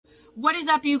What is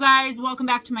up, you guys? Welcome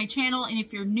back to my channel, and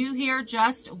if you're new here,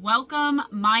 just welcome.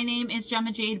 My name is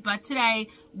Gemma Jade, but today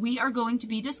we are going to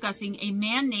be discussing a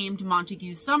man named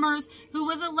Montague Summers, who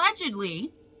was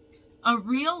allegedly a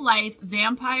real-life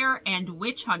vampire and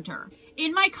witch hunter.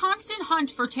 In my constant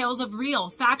hunt for tales of real,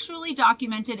 factually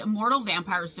documented immortal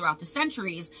vampires throughout the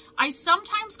centuries, I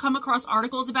sometimes come across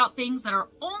articles about things that are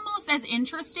almost as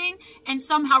interesting and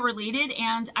somehow related,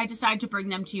 and I decide to bring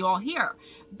them to you all here.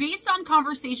 Based on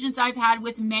conversations I've had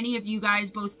with many of you guys,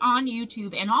 both on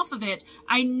YouTube and off of it,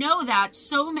 I know that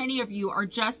so many of you are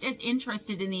just as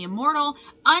interested in the immortal,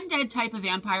 undead type of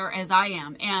vampire as I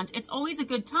am, and it's always a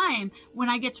good time when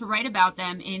I get to write about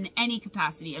them in any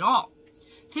capacity at all.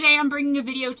 Today I'm bringing a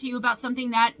video to you about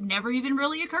something that never even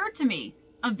really occurred to me,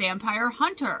 a vampire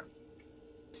hunter.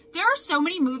 There are so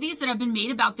many movies that have been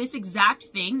made about this exact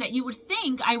thing that you would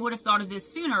think I would have thought of this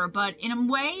sooner, but in a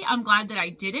way, I'm glad that I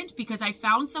didn't, because I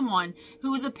found someone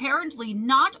who was apparently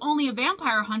not only a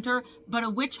vampire hunter, but a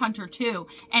witch hunter too.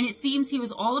 And it seems he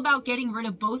was all about getting rid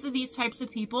of both of these types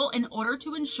of people in order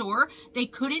to ensure they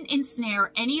couldn't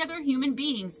ensnare any other human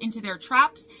beings into their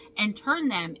traps and turn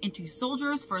them into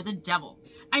soldiers for the devil.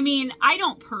 I mean, I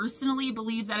don't personally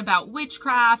believe that about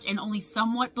witchcraft, and only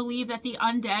somewhat believe that the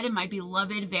undead and my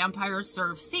beloved vampires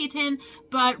serve Satan,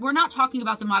 but we're not talking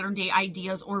about the modern day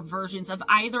ideas or versions of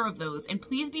either of those. And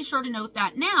please be sure to note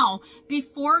that now,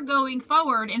 before going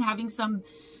forward and having some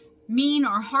mean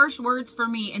or harsh words for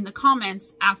me in the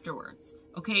comments afterwards.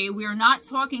 Okay, we are not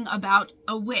talking about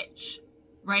a witch.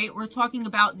 Right? We're talking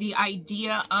about the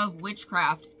idea of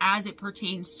witchcraft as it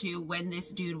pertains to when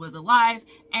this dude was alive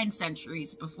and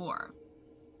centuries before.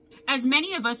 As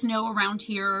many of us know around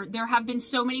here, there have been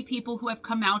so many people who have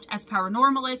come out as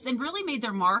paranormalists and really made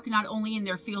their mark not only in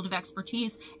their field of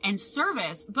expertise and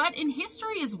service, but in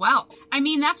history as well. I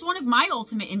mean, that's one of my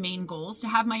ultimate and main goals, to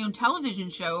have my own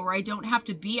television show where I don't have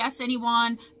to BS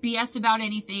anyone, BS about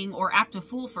anything, or act a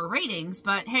fool for ratings,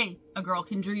 but hey, a girl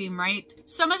can dream, right?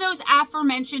 Some of those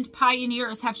aforementioned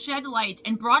pioneers have shed light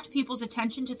and brought people's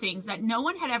attention to things that no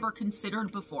one had ever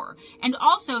considered before. And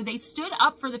also, they stood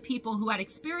up for the people who had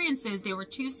experiences they were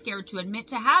too scared to admit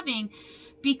to having,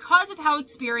 because of how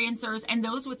experiencers and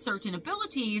those with certain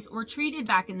abilities were treated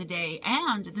back in the day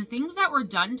and the things that were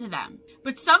done to them.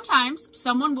 But sometimes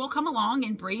someone will come along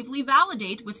and bravely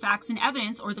validate with facts and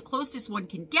evidence, or the closest one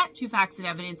can get to facts and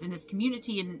evidence in this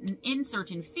community and in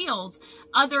certain fields,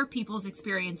 other people's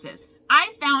experiences.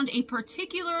 I found a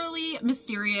particularly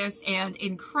mysterious and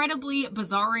incredibly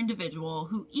bizarre individual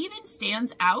who even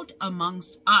stands out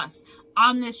amongst us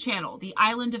on this channel, the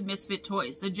Island of Misfit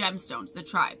Toys, the Gemstones, the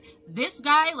Tribe. This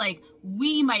guy, like,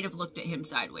 we might have looked at him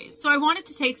sideways. So I wanted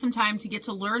to take some time to get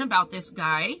to learn about this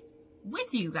guy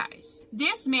with you guys.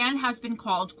 This man has been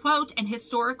called, quote, an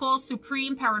historical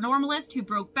supreme paranormalist who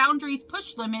broke boundaries,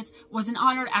 pushed limits, was an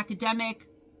honored academic,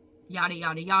 yada,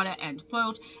 yada, yada, end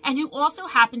quote, and who also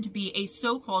happened to be a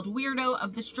so-called weirdo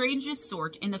of the strangest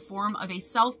sort in the form of a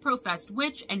self-professed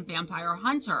witch and vampire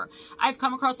hunter. I've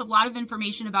come across a lot of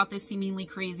information about this seemingly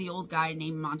crazy old guy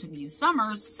named Montague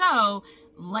Summers, so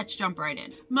let's jump right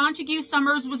in. Montague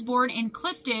Summers was born in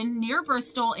Clifton, near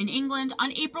Bristol, in England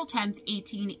on April 10th,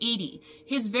 1880.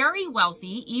 His very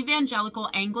wealthy, evangelical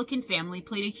Anglican family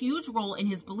played a huge role in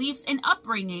his beliefs and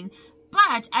upbringing,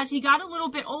 but as he got a little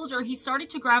bit older, he started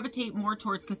to gravitate more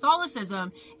towards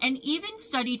Catholicism and even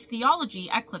studied theology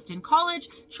at Clifton College,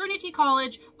 Trinity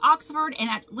College, Oxford, and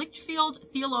at Lichfield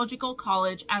Theological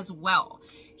College as well.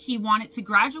 He wanted to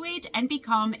graduate and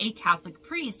become a Catholic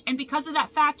priest, and because of that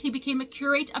fact, he became a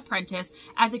curate apprentice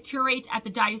as a curate at the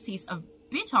Diocese of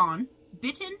Bitton,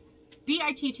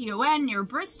 B-I-T-T-O-N, near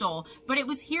Bristol, but it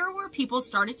was here where people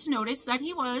started to notice that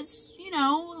he was, you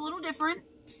know, a little different.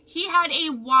 He had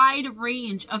a wide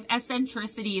range of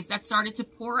eccentricities that started to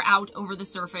pour out over the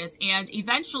surface, and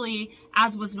eventually,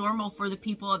 as was normal for the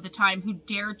people of the time who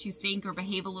dared to think or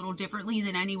behave a little differently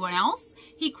than anyone else,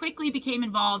 he quickly became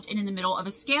involved and in the middle of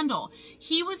a scandal.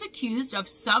 He was accused of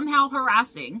somehow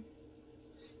harassing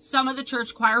some of the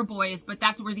church choir boys, but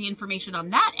that's where the information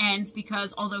on that ends,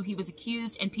 because although he was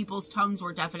accused and people's tongues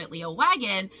were definitely a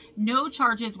wagging, no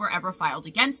charges were ever filed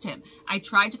against him. I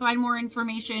tried to find more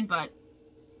information, but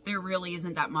there really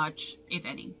isn't that much, if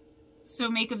any.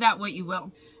 So make of that what you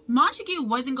will. Montague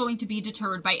wasn't going to be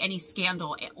deterred by any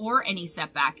scandal or any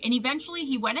setback, and eventually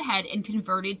he went ahead and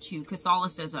converted to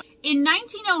Catholicism. In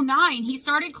 1909, he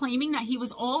started claiming that he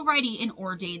was already an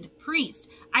ordained priest.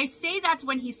 I say that's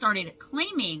when he started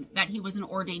claiming that he was an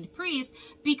ordained priest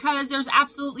because there's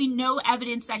absolutely no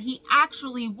evidence that he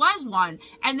actually was one,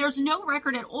 and there's no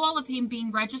record at all of him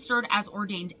being registered as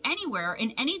ordained anywhere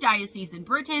in any diocese in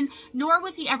Britain, nor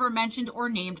was he ever mentioned or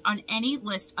named on any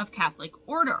list of Catholic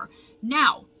order.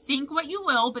 Now, think what you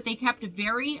will, but they kept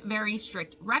very, very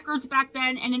strict records back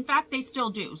then, and in fact, they still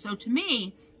do. So to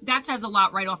me, that says a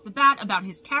lot right off the bat about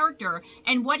his character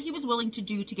and what he was willing to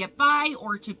do to get by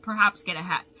or to perhaps get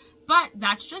ahead. But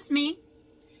that's just me.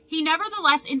 He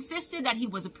nevertheless insisted that he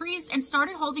was a priest and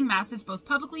started holding masses both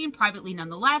publicly and privately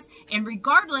nonetheless, and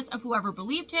regardless of whoever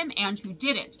believed him and who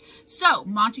didn't. So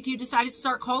Montague decided to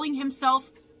start calling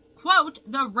himself, quote,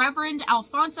 the Reverend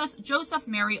Alphonsus Joseph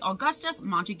Mary Augustus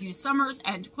Montague Somers,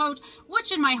 end quote,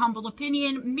 which in my humble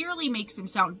opinion merely makes him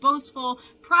sound boastful,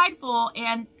 prideful,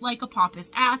 and like a pompous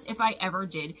ass if I ever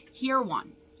did hear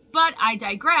one. But I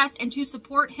digress, and to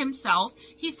support himself,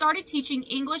 he started teaching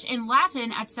English and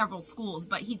Latin at several schools,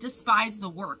 but he despised the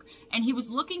work, and he was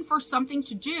looking for something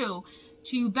to do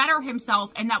to better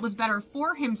himself, and that was better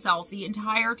for himself the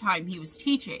entire time he was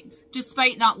teaching.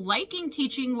 Despite not liking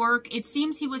teaching work, it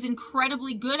seems he was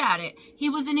incredibly good at it.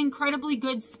 He was an incredibly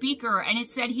good speaker, and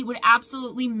it said he would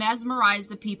absolutely mesmerize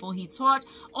the people he taught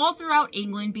all throughout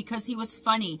England because he was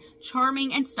funny,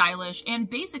 charming, and stylish, and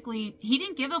basically, he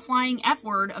didn't give a flying F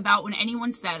word about what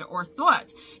anyone said or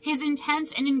thought. His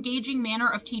intense and engaging manner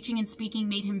of teaching and speaking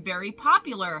made him very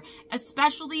popular,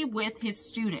 especially with his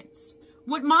students.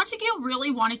 What Montague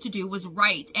really wanted to do was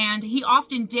write, and he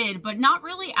often did, but not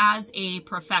really as a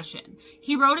profession.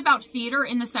 He wrote about theater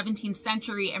in the 17th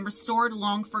century and restored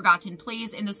long-forgotten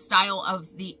plays in the style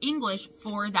of the English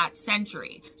for that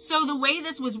century. So the way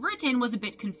this was written was a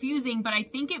bit confusing, but I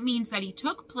think it means that he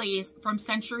took plays from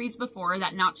centuries before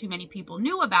that not too many people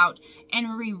knew about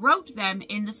and rewrote them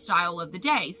in the style of the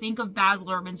day. Think of Baz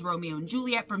Luhrmann's Romeo and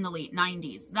Juliet from the late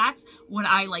 90s. That's what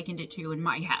I likened it to in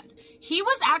my head. He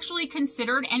was actually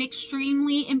considered an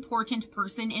extremely important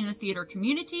person in the theater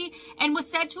community and was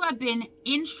said to have been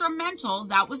instrumental,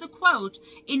 that was a quote,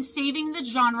 in saving the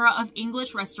genre of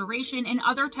English Restoration and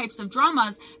other types of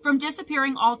dramas from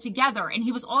disappearing altogether, and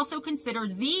he was also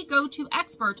considered the go-to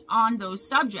expert on those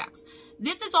subjects.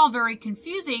 This is all very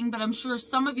confusing, but I'm sure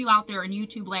some of you out there in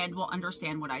YouTube land will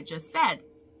understand what I just said.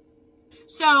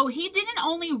 So he didn't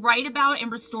only write about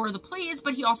and restore the plays,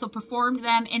 but he also performed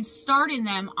them and starred in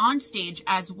them on stage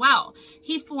as well.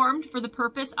 He formed, for the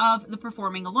purpose of the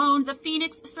performing alone, the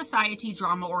Phoenix Society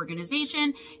Drama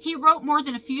Organization. He wrote more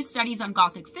than a few studies on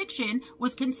Gothic fiction,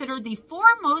 was considered the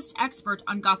foremost expert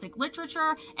on Gothic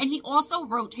literature, and he also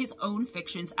wrote his own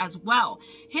fictions as well.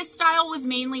 His style was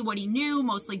mainly what he knew,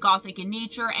 mostly Gothic in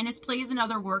nature, and his plays and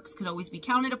other works could always be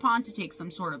counted upon to take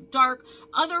some sort of dark,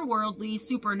 otherworldly,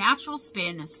 supernatural spin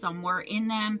somewhere in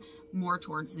them, more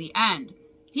towards the end.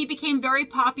 He became very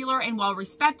popular and well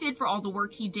respected for all the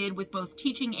work he did with both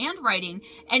teaching and writing,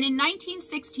 and in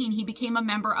 1916 he became a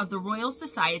member of the Royal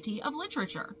Society of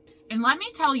Literature. And let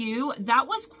me tell you, that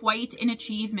was quite an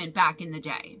achievement back in the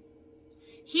day.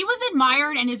 He was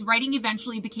admired, and his writing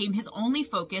eventually became his only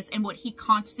focus and what he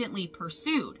constantly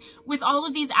pursued. With all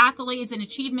of these accolades and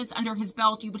achievements under his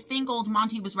belt, you would think old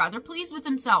Monty was rather pleased with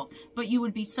himself, but you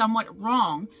would be somewhat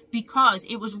wrong, because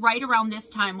it was right around this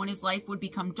time when his life would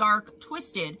become dark,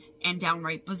 twisted, and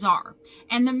downright bizarre.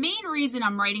 And the main reason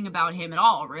I'm writing about him at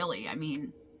all, really, I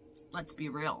mean, let's be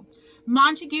real.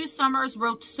 Montague Somers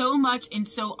wrote so much and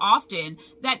so often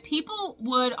that people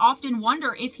would often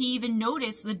wonder if he even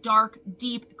noticed the dark,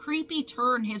 deep, creepy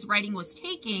turn his writing was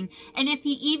taking, and if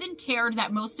he even cared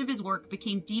that most of his work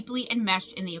became deeply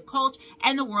enmeshed in the occult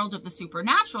and the world of the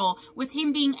supernatural, with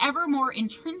him being ever more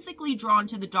intrinsically drawn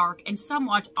to the dark and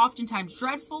somewhat, oftentimes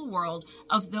dreadful world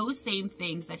of those same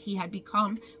things that he had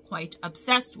become quite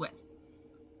obsessed with.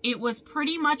 It was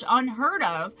pretty much unheard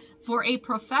of for a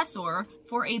professor,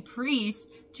 for a priest,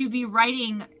 to be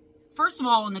writing, first of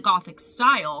all, in the Gothic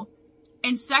style,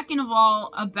 and second of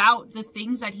all, about the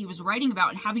things that he was writing about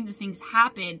and having the things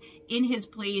happen in his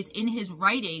plays, in his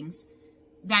writings,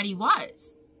 that he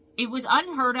was. It was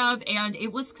unheard of, and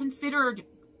it was considered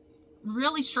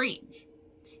really strange.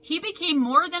 He became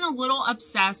more than a little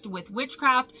obsessed with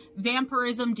witchcraft,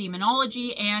 vampirism,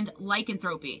 demonology, and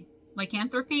lycanthropy.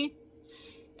 Lycanthropy?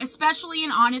 Especially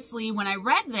and honestly, when I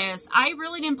read this, I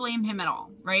really didn't blame him at all,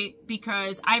 right?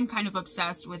 Because I'm kind of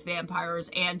obsessed with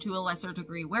vampires and to a lesser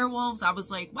degree werewolves. I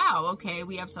was like, wow, okay,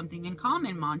 we have something in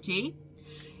common, Monty.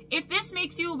 If this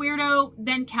makes you a weirdo,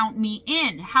 then count me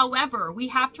in. However, we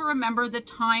have to remember the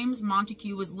times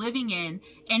Montague was living in,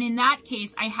 and in that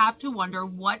case, I have to wonder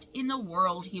what in the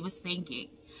world he was thinking.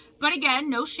 But again,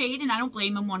 no shade, and I don't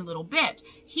blame him one little bit.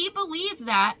 He believed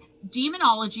that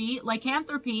demonology,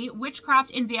 lycanthropy,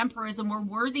 witchcraft, and vampirism were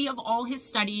worthy of all his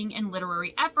studying and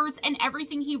literary efforts, and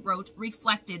everything he wrote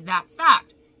reflected that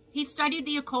fact. He studied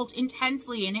the occult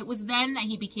intensely, and it was then that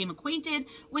he became acquainted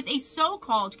with a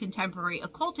so-called contemporary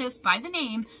occultist by the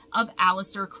name of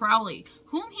Aleister Crowley,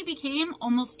 whom he became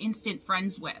almost instant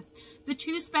friends with. The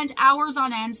two spent hours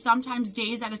on end, sometimes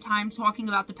days at a time, talking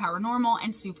about the paranormal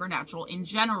and supernatural in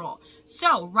general.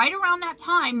 So, right around that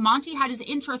time, Monty had his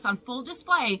interests on full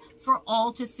display for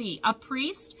all to see. A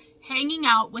priest hanging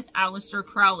out with Aleister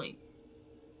Crowley.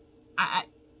 I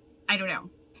don't know.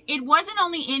 It wasn't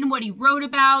only in what he wrote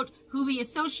about, who he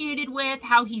associated with,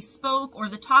 how he spoke, or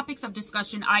the topics of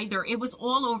discussion either. It was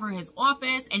all over his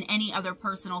office and any other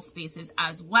personal spaces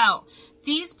as well.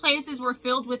 These places were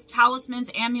filled with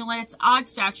talismans, amulets, odd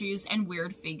statues, and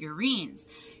weird figurines.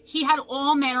 He had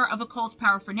all manner of occult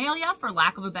paraphernalia, for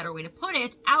lack of a better way to put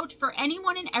it, out for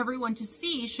anyone and everyone to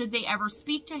see should they ever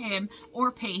speak to him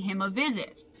or pay him a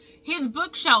visit. His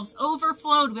bookshelves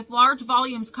overflowed with large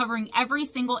volumes covering every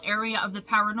single area of the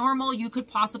paranormal you could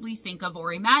possibly think of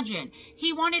or imagine.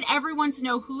 He wanted everyone to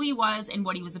know who he was and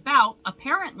what he was about,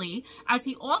 apparently, as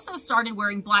he also started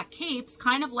wearing black capes,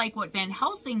 kind of like what Van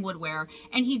Helsing would wear,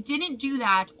 and he didn't do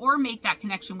that or make that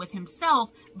connection with himself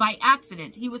by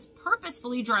accident. He was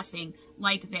purposefully dressing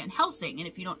like Van Helsing. And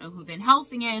if you don't know who Van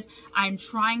Helsing is, I'm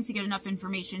trying to get enough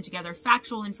information together,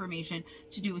 factual information,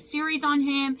 to do a series on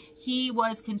him. He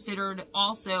was considered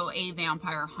also a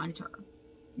vampire hunter.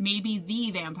 Maybe the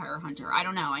vampire hunter. I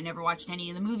don't know. I never watched any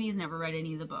of the movies, never read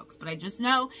any of the books, but I just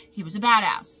know he was a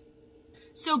badass.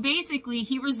 So basically,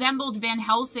 he resembled Van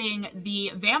Helsing,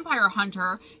 the vampire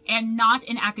hunter, and not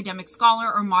an academic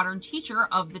scholar or modern teacher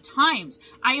of the times.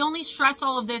 I only stress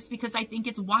all of this because I think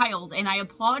it's wild, and I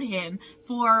applaud him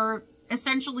for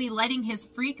essentially letting his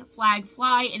freak flag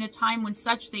fly in a time when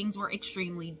such things were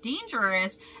extremely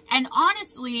dangerous. And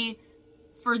honestly,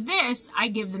 for this, I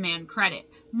give the man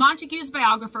credit. Montague's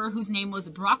biographer, whose name was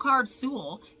Brockhard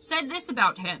Sewell, said this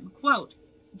about him, quote,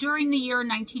 "During the year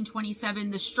 1927,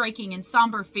 the striking and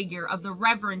somber figure of the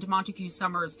Reverend Montague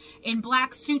Summers, in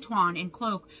black soutane and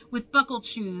cloak, with buckled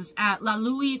shoes at La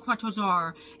Louis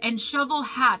Quatorze and shovel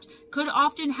hat, could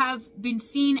often have been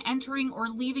seen entering or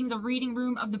leaving the reading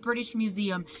room of the British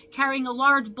Museum, carrying a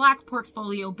large black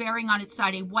portfolio bearing on its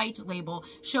side a white label,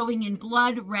 showing in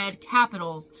blood-red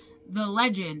capitals the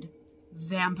legend,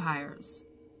 Vampires."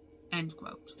 End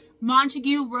quote.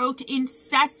 Montague wrote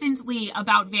incessantly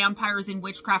about vampires and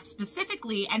witchcraft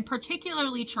specifically, and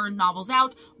particularly churned novels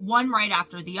out, one right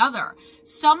after the other.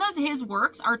 Some of his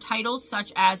works are titles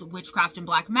such as Witchcraft and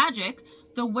Black Magic,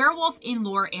 The Werewolf in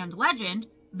Lore and Legend,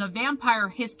 The Vampire,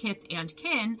 His Kith and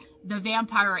Kin, The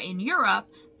Vampire in Europe,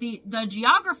 The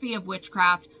Geography of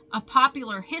Witchcraft, A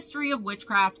Popular History of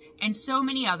Witchcraft, and so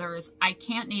many others. I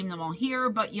can't name them all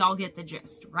here, but y'all get the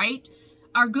gist, right?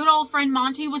 Our good old friend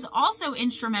Monty was also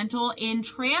instrumental in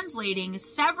translating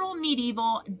several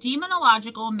medieval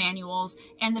demonological manuals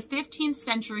and the 15th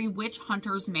century witch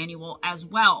hunter's manual as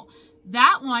well.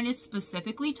 That one is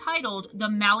specifically titled the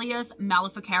Malleus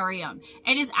Maleficarium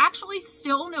and is actually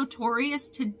still notorious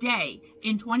today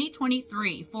in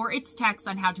 2023 for its text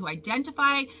on how to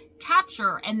identify,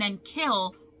 capture, and then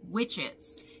kill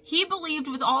witches. He believed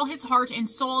with all his heart and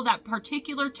soul that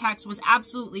particular text was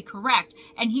absolutely correct,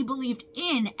 and he believed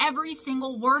in every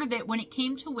single word of it when it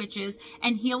came to witches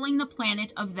and healing the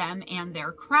planet of them and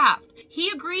their craft. He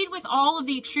agreed with all of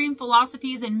the extreme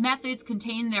philosophies and methods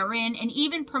contained therein, and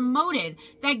even promoted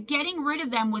that getting rid of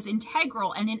them was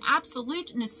integral and an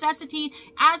absolute necessity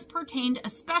as pertained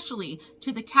especially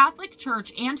to the Catholic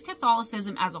Church and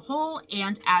Catholicism as a whole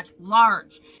and at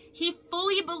large. He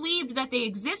fully believed that they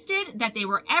existed, that they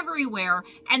were everywhere,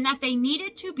 and that they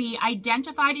needed to be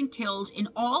identified and killed in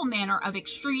all manner of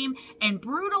extreme and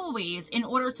brutal ways in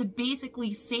order to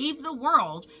basically save the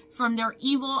world from their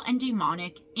evil and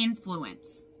demonic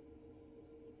influence.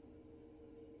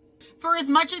 For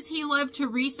as much as he loved to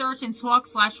research and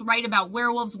talk/write about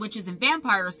werewolves, witches, and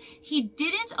vampires, he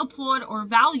didn't applaud or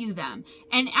value them,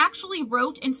 and actually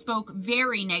wrote and spoke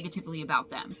very negatively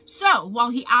about them. So, while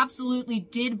he absolutely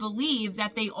did believe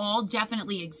that they all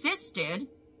definitely existed,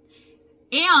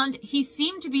 and he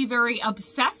seemed to be very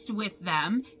obsessed with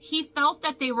them, he felt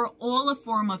that they were all a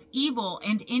form of evil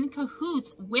and in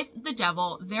cahoots with the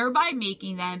devil, thereby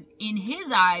making them, in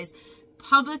his eyes,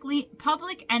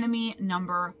 public enemy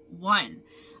number one.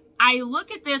 I look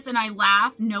at this and I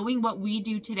laugh, knowing what we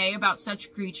do today about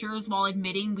such creatures while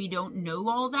admitting we don't know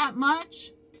all that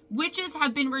much. Witches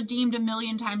have been redeemed a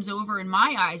million times over in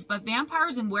my eyes, but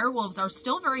vampires and werewolves are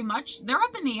still very much, they're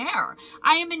up in the air.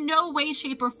 I am in no way,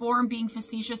 shape, or form being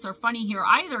facetious or funny here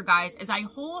either, guys, as I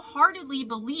wholeheartedly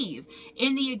believe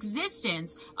in the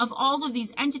existence of all of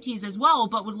these entities as well,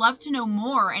 but would love to know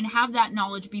more and have that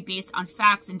knowledge be based on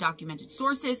facts and documented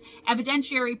sources,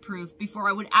 evidentiary proof, before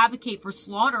I would advocate for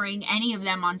slaughtering any of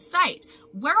them on sight.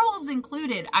 Werewolves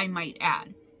included, I might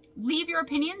add. Leave your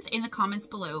opinions in the comments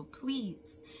below,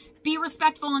 please. Be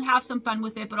respectful and have some fun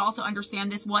with it, but also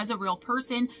understand this was a real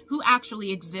person who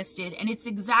actually existed, and it's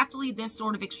exactly this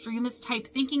sort of extremist type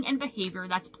thinking and behavior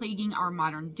that's plaguing our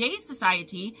modern day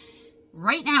society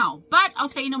right now. But I'll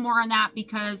say no more on that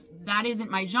because that isn't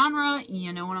my genre,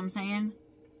 you know what I'm saying?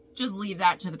 Just leave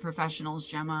that to the professionals,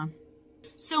 Gemma.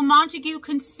 So Montague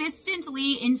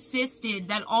consistently insisted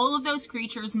that all of those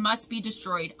creatures must be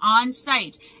destroyed on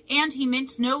sight, and he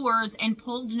minced no words and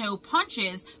pulled no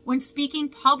punches when speaking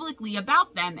publicly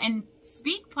about them. And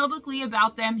speak publicly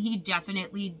about them he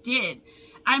definitely did.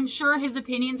 I'm sure his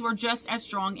opinions were just as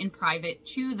strong in private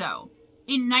too, though.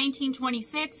 In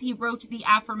 1926, he wrote the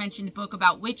aforementioned book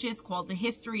about witches called The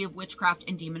History of Witchcraft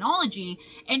and Demonology,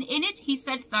 and in it he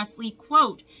said thusly,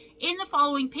 quote, "In the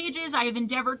following pages, I have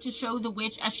endeavored to show the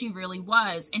witch as she really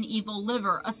was, an evil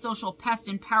liver, a social pest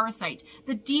and parasite,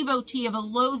 the devotee of a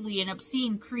loathly and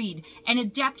obscene creed, an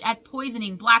adept at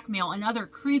poisoning, blackmail, and other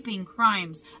creeping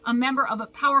crimes, a member of a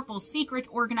powerful secret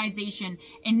organization,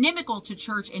 inimical to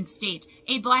church and state,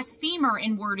 a blasphemer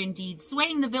in word and deed,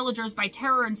 swaying the villagers by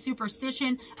terror and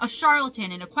superstition, a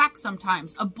charlatan and a quack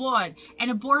sometimes, a bawd, an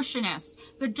abortionist,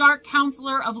 the dark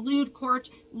counselor of lewd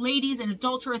court ladies and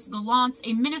adulterous gallants,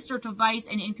 a minister to vice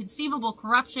and inconceivable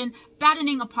corruption,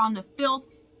 battening upon the filth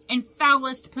and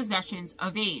foulest possessions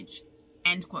of age."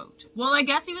 End quote. Well, I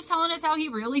guess he was telling us how he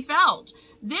really felt.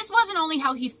 This wasn't only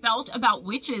how he felt about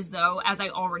witches, though, as I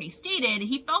already stated.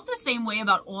 He felt the same way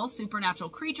about all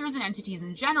supernatural creatures and entities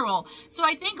in general. So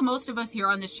I think most of us here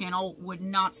on this channel would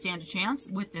not stand a chance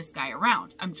with this guy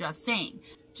around. I'm just saying.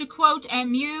 To quote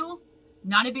MU,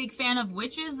 "Not a big fan of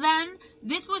witches then?"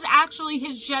 This was actually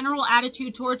his general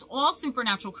attitude towards all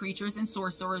supernatural creatures and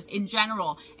sorcerers in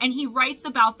general, and he writes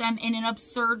about them in an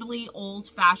absurdly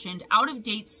old-fashioned,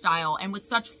 out-of-date style, and with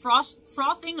such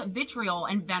frothing vitriol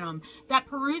and venom that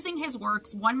perusing his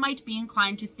works, one might be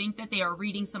inclined to think that they are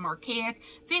reading some archaic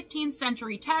 15th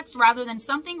century text rather than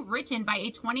something written by a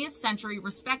 20th century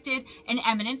respected and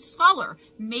eminent scholar.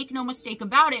 Make no mistake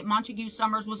about it, Montague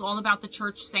Summers was all about the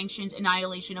church-sanctioned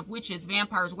annihilation of witches,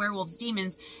 vampires, werewolves,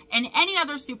 demons, and any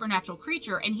other supernatural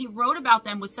creature, and he wrote about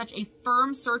them with such a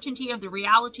firm certainty of the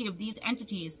reality of these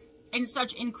entities and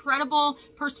such incredible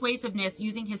persuasiveness,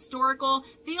 using historical,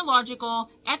 theological,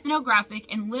 ethnographic,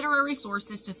 and literary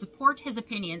sources to support his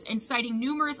opinions, and citing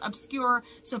numerous obscure,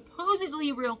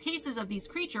 supposedly real cases of these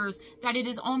creatures, that it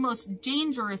is almost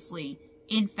dangerously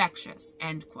infectious.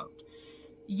 End quote.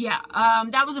 Yeah,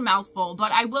 that was a mouthful,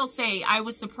 but I will say I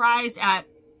was surprised at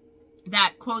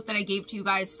that quote that I gave to you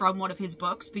guys from one of his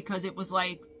books, because it was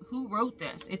like, who wrote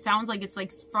this? It sounds like it's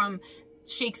like from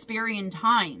Shakespearean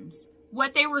times.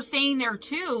 What they were saying there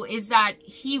too is that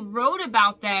he wrote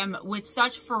about them with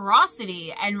such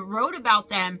ferocity and wrote about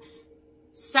them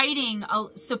citing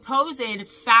supposed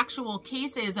factual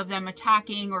cases of them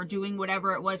attacking or doing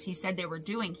whatever it was he said they were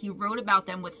doing. He wrote about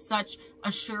them with such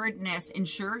assuredness and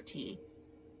surety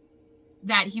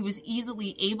that he was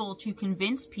easily able to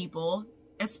convince people,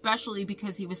 especially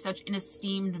because he was such an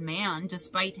esteemed man,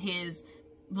 despite his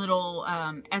little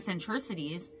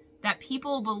eccentricities, that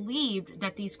people believed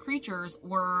that these creatures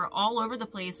were all over the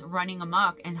place, running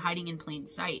amok and hiding in plain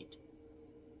sight.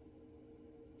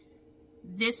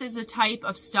 This is the type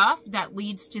of stuff that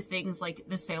leads to things like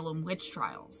the Salem witch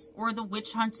trials or the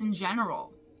witch hunts in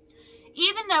general.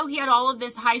 Even though he had all of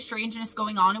this high strangeness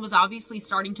going on and was obviously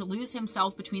starting to lose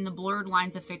himself between the blurred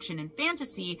lines of fiction and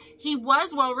fantasy, he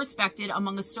was well respected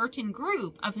among a certain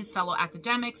group of his fellow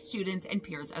academics, students, and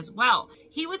peers as well.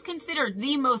 He was considered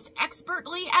the most expert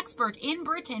in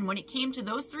Britain when it came to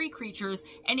those three creatures,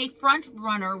 and a front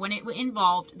runner when it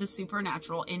involved the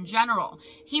supernatural in general.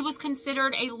 He was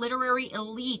considered a literary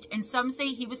elite, and some say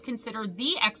he was considered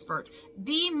the expert,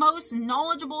 the most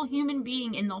knowledgeable human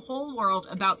being in the whole world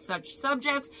about such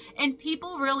subjects, and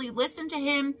people really listened to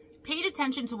him, paid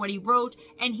attention to what he wrote,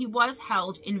 and he was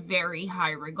held in very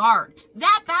high regard.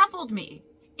 That baffled me.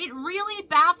 It really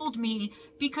baffled me,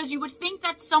 because you would think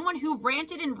that someone who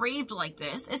ranted and raved like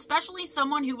this, especially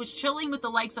someone who was chilling with the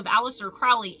likes of Aleister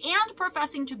Crowley and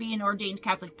professing to be an ordained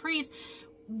Catholic priest,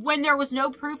 when there was no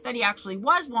proof that he actually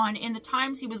was one, in the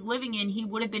times he was living in, he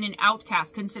would have been an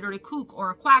outcast, considered a kook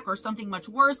or a quack or something much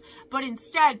worse. But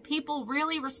instead, people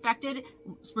really respected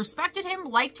him,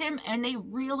 liked him, and they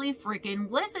really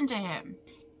freaking listened to him.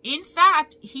 In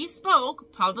fact, he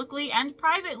spoke publicly and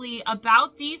privately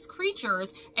about these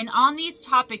creatures and on these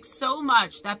topics so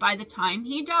much that by the time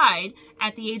he died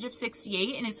at the age of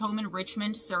 68 in his home in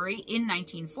Richmond, Surrey in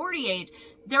 1948,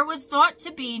 there was thought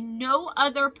to be no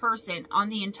other person on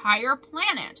the entire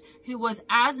planet who was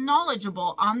as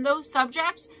knowledgeable on those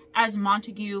subjects as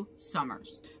Montague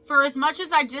Summers. For as much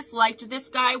as I disliked this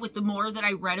guy, with the more that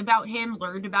I read about him,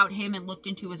 learned about him, and looked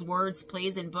into his words,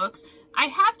 plays, and books, I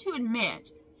have to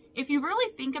admit, if you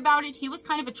really think about it, he was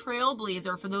kind of a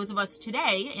trailblazer for those of us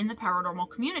today in the paranormal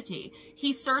community.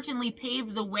 He certainly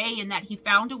paved the way in that he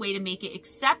found a way to make it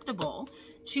acceptable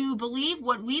to believe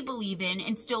what we believe in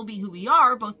and still be who we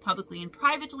are, both publicly and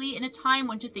privately, in a time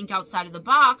when to think outside of the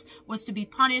box was to be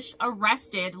punished,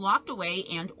 arrested, locked away,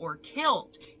 and or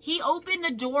killed. He opened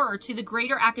the door to the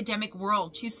greater academic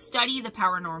world to study the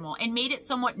paranormal and made it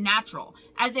somewhat natural,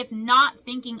 as if not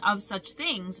thinking of such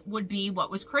things would be what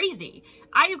was crazy.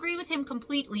 I agree with him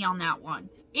completely on that one.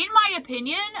 In my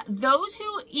opinion, those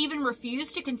who even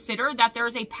refuse to consider that there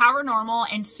is a paranormal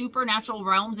and supernatural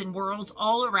realms and worlds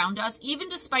all around us, even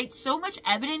despite so much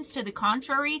evidence to the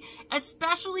contrary,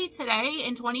 especially today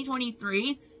in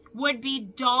 2023, would be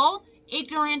dull,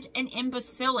 ignorant, and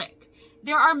imbecilic.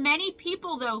 There are many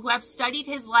people, though, who have studied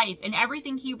his life and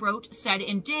everything he wrote, said,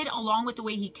 and did, along with the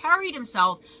way he carried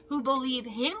himself, who believe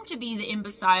him to be the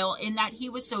imbecile in that he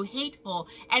was so hateful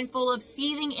and full of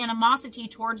seething animosity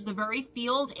towards the very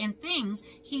field and things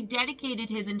he dedicated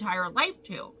his entire life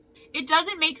to. It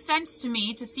doesn't make sense to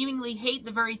me to seemingly hate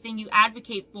the very thing you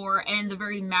advocate for and the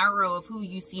very marrow of who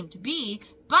you seem to be,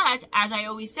 but, as I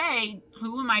always say,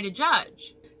 who am I to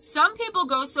judge? Some people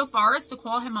go so far as to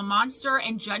call him a monster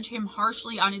and judge him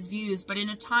harshly on his views, but in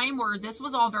a time where this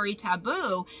was all very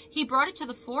taboo, he brought it to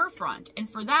the forefront, and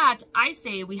for that, I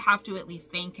say we have to at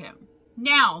least thank him.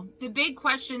 Now, the big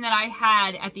question that I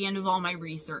had at the end of all my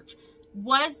research,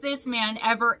 was this man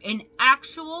ever an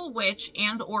actual witch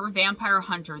and or vampire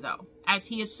hunter, though, as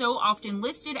he is so often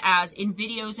listed as in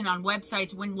videos and on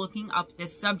websites when looking up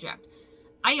this subject?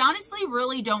 I honestly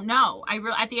really don't know.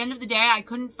 At the end of the day, I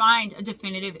couldn't find a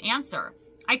definitive answer.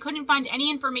 I couldn't find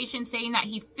any information saying that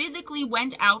he physically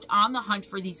went out on the hunt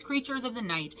for these creatures of the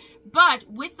night, but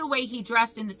with the way he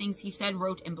dressed and the things he said,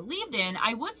 wrote, and believed in,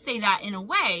 I would say that in a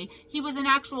way, he was an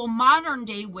actual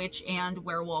modern-day witch and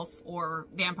werewolf or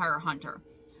vampire hunter.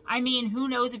 I mean, who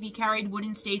knows if he carried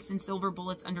wooden stakes and silver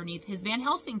bullets underneath his Van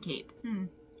Helsing cape?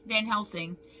 Van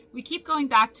Helsing. We keep going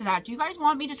back to that. Do you guys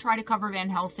want me to try to cover Van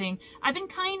Helsing? I've been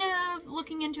kind of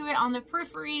looking into it on the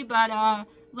periphery, but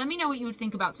let me know what you would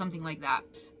think about something like that.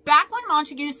 Back when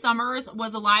Montague Summers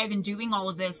was alive and doing all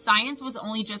of this, science was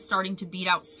only just starting to beat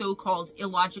out so-called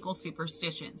illogical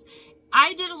superstitions.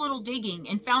 I did a little digging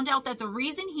and found out that the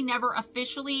reason he never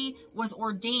officially was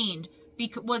ordained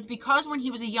was because when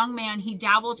he was a young man, he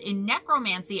dabbled in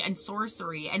necromancy and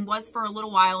sorcery and was for a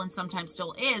little while, and sometimes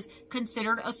still is,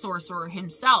 considered a sorcerer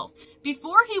himself.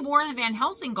 Before he wore the Van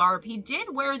Helsing garb, he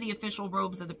did wear the official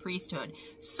robes of the priesthood.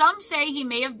 Some say he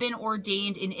may have been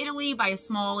ordained in Italy by a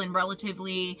small and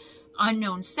relatively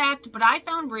unknown sect, but I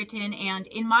found written and,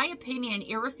 in my opinion,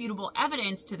 irrefutable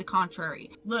evidence to the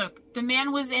contrary. Look, the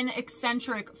man was an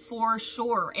eccentric for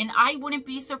sure, and I wouldn't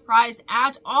be surprised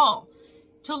at all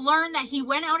to learn that he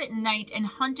went out at night and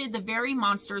hunted the very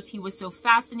monsters he was so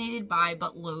fascinated by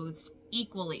but loathed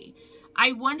equally.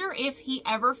 I wonder if he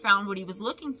ever found what he was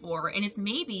looking for, and if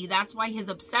maybe that's why his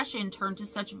obsession turned to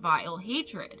such vile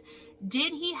hatred.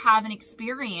 Did he have an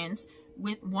experience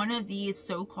with one of these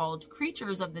so-called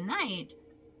creatures of the night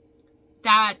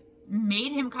that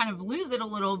made him kind of lose it a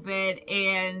little bit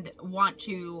and want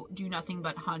to do nothing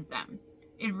but hunt them?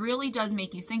 It really does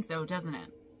make you think, though, doesn't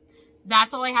it?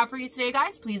 That's all I have for you today,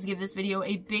 guys. Please give this video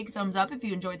a big thumbs up if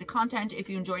you enjoyed the content, if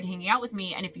you enjoyed hanging out with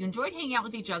me, and if you enjoyed hanging out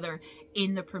with each other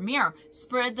in the premiere.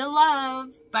 Spread the love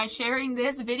by sharing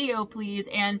this video, please,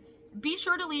 and be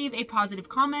sure to leave a positive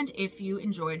comment if you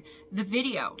enjoyed the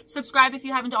video. Subscribe if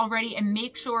you haven't already, and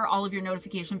make sure all of your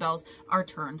notification bells are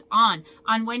turned on.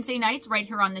 On Wednesday nights, right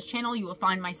here on this channel, you will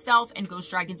find myself and Ghost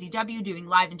Dragon ZW doing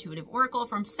live intuitive oracle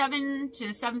from 7 to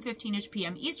 7:15ish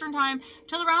p.m. Eastern Time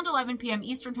till around 11 p.m.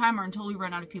 Eastern Time, or until we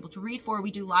run out of people to read for. We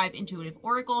do live intuitive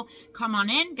oracle. Come on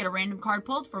in, get a random card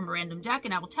pulled from a random deck,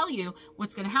 and I will tell you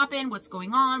what's going to happen, what's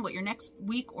going on, what your next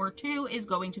week or two is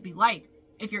going to be like.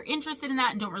 If you're interested in that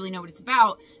and don't really know what it's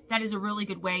about, that is a really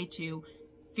good way to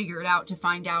figure it out, to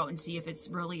find out and see if it's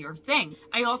really your thing.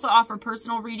 I also offer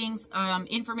personal readings.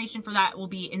 Information for that will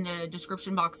be in the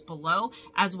description box below,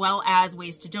 as well as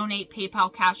ways to donate,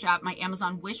 PayPal, Cash App, my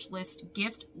Amazon wish list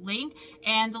gift link,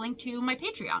 and the link to my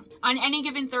Patreon. On any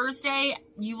given Thursday,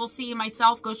 you will see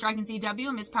myself, Ghost Dragon ZW,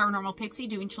 and Miss Paranormal Pixie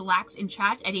doing Chillax in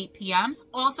chat at 8 p.m.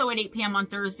 Also at 8 p.m. on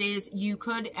Thursdays, you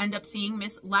could end up seeing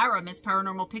Miss Lara, Miss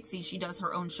Paranormal Pixie. She does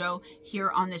her own show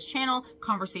here on this channel,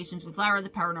 Conversations with Lara, the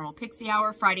Paranormal Pixie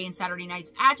Hour, Friday and Saturday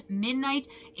nights at midnight.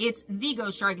 It's the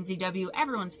Ghost Dragon ZW,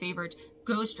 everyone's favorite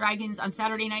Ghost Dragons. On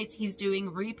Saturday nights, he's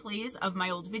doing replays of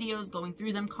my old videos, going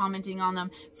through them, commenting on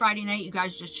them. Friday night, you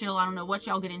guys just chill. I don't know what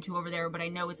y'all get into over there, but I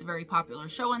know it's a very popular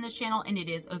show on this channel, and it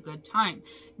is a good time.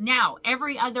 Now,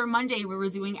 every other Monday, we were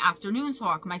doing Afternoon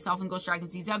Talk, myself and Ghost Dragon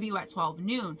ZW at 12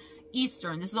 noon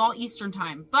Eastern. This is all Eastern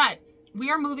time, but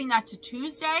we are moving that to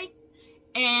Tuesday.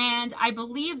 And I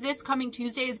believe this coming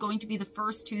Tuesday is going to be the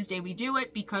first Tuesday we do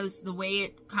it, because the way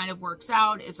it kind of works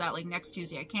out is that, like, next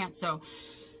Tuesday I can't. So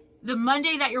the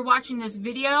Monday that you're watching this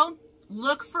video,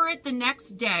 look for it the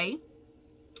next day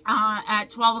at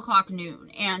 12 o'clock noon.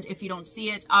 And if you don't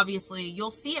see it, obviously you'll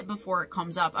see it before it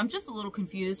comes up. I'm just a little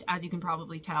confused, as you can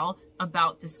probably tell,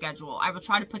 about the schedule. I will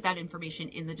try to put that information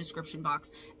in the description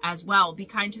box as well. Be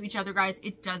kind to each other, guys.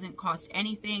 It doesn't cost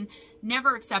anything.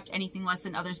 Never accept anything less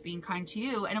than others being kind to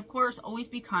you. And of course, always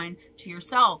be kind to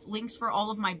yourself. Links for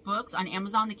all of my books on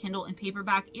Amazon, the Kindle, and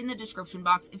Paperback in the description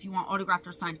box if you want autographed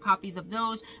or signed copies of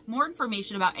those. More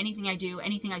information about anything I do,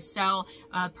 anything I sell.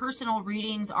 Personal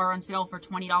readings are on sale for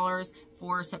 $20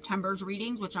 for September's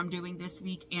readings, which I'm doing this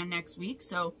week and next week.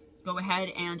 So go ahead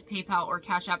and PayPal or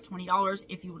Cash App $20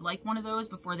 if you would like one of those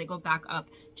before they go back up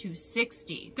to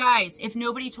 $60. Guys, if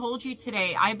nobody told you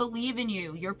today, I believe in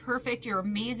you. You're perfect. You're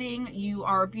amazing. You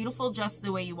are beautiful just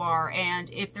the way you are. And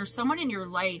if there's someone in your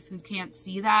life who can't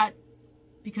see that,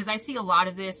 because I see a lot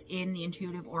of this in the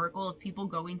Intuitive Oracle of people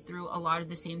going through a lot of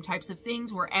the same types of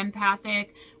things. We're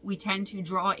empathic. We tend to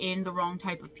draw in the wrong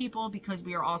type of people because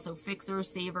we are also fixers,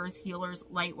 savers, healers,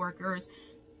 light workers.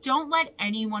 Don't let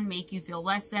anyone make you feel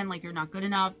less than, like you're not good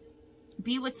enough.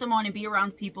 Be with someone and be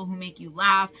around people who make you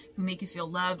laugh, who make you feel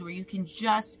loved, where you can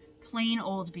just plain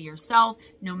old be yourself,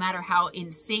 no matter how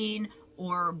insane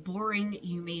or boring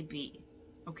you may be.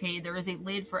 Okay, there is a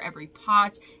lid for every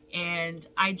pot, and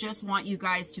I just want you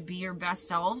guys to be your best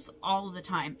selves all the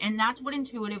time. And that's what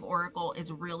Intuitive Oracle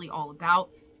is really all about.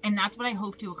 And that's what I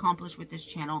hope to accomplish with this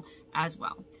channel as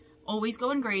well. Always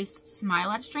go in grace,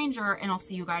 smile at a stranger, and I'll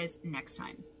see you guys next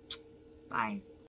time. Bye.